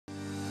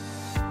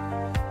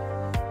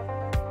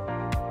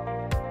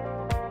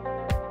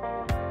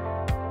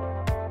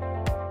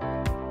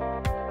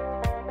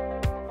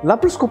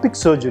Laparoscopic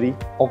surgery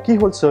or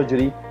keyhole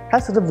surgery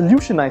has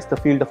revolutionized the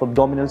field of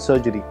abdominal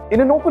surgery.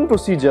 In an open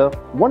procedure,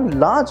 one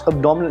large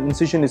abdominal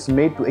incision is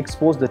made to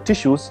expose the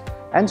tissues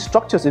and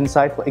structures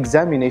inside for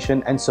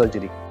examination and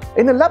surgery.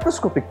 In a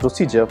laparoscopic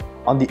procedure,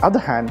 on the other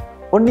hand,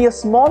 only a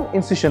small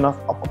incision of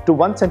up to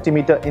 1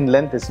 centimeter in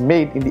length is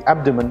made in the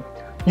abdomen,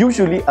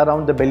 usually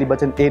around the belly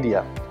button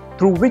area,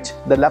 through which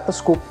the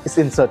laparoscope is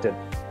inserted.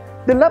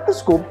 The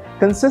laparoscope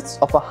consists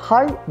of a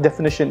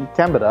high-definition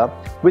camera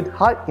with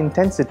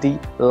high-intensity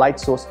light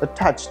source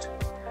attached.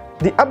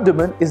 The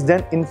abdomen is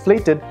then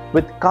inflated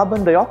with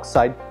carbon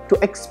dioxide to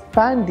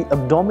expand the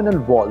abdominal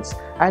walls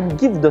and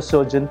give the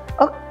surgeon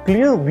a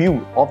clear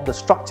view of the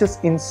structures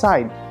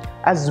inside,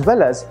 as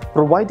well as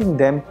providing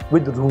them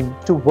with room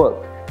to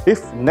work.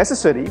 If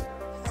necessary,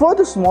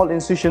 further small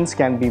incisions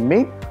can be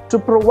made to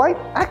provide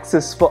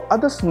access for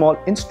other small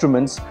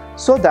instruments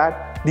so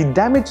that the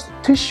damaged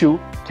tissue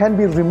can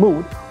be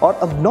removed or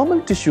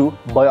abnormal tissue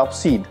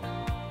biopsied.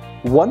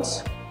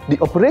 Once the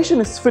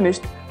operation is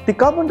finished, the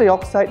carbon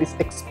dioxide is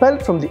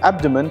expelled from the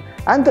abdomen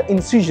and the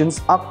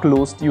incisions are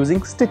closed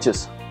using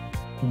stitches.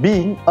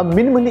 Being a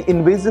minimally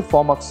invasive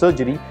form of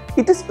surgery,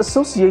 it is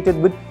associated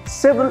with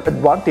several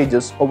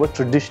advantages over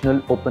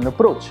traditional open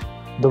approach.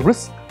 The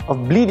risk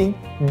of bleeding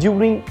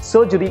during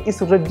surgery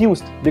is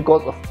reduced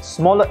because of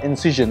smaller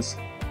incisions.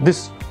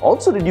 This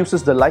also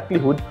reduces the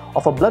likelihood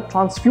of a blood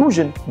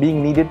transfusion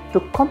being needed to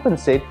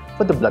compensate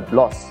for the blood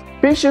loss.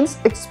 Patients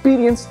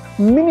experience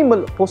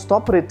minimal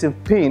post-operative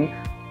pain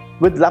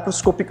with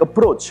laparoscopic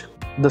approach.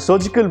 The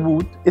surgical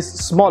wound is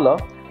smaller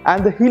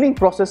and the healing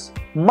process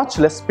much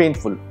less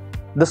painful.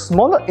 The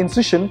smaller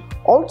incision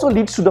also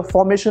leads to the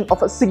formation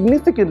of a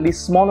significantly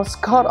smaller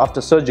scar after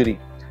surgery.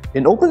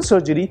 In open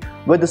surgery,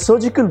 where the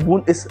surgical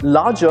wound is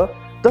larger,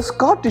 the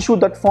scar tissue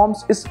that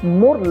forms is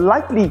more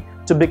likely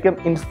to become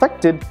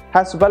infected,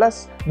 as well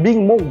as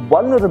being more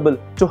vulnerable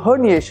to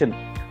herniation,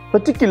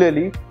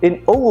 particularly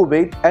in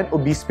overweight and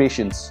obese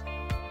patients.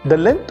 The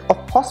length of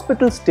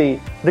hospital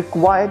stay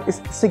required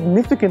is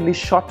significantly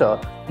shorter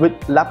with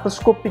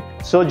laparoscopic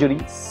surgery,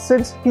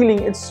 since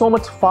healing is so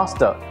much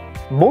faster.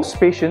 Most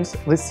patients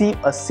receive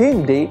a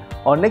same day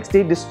or next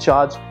day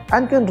discharge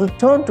and can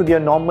return to their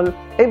normal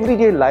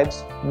everyday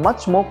lives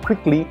much more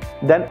quickly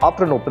than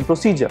after an open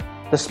procedure.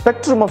 The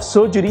spectrum of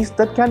surgeries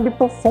that can be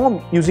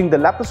performed using the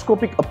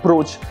laparoscopic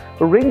approach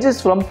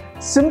ranges from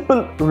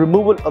simple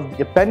removal of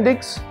the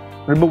appendix,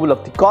 removal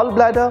of the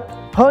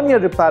gallbladder, hernia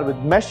repair with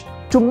mesh,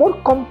 to more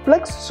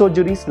complex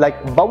surgeries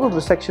like bowel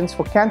resections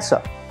for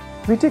cancer.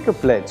 We take a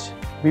pledge: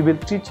 we will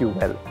treat you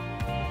well.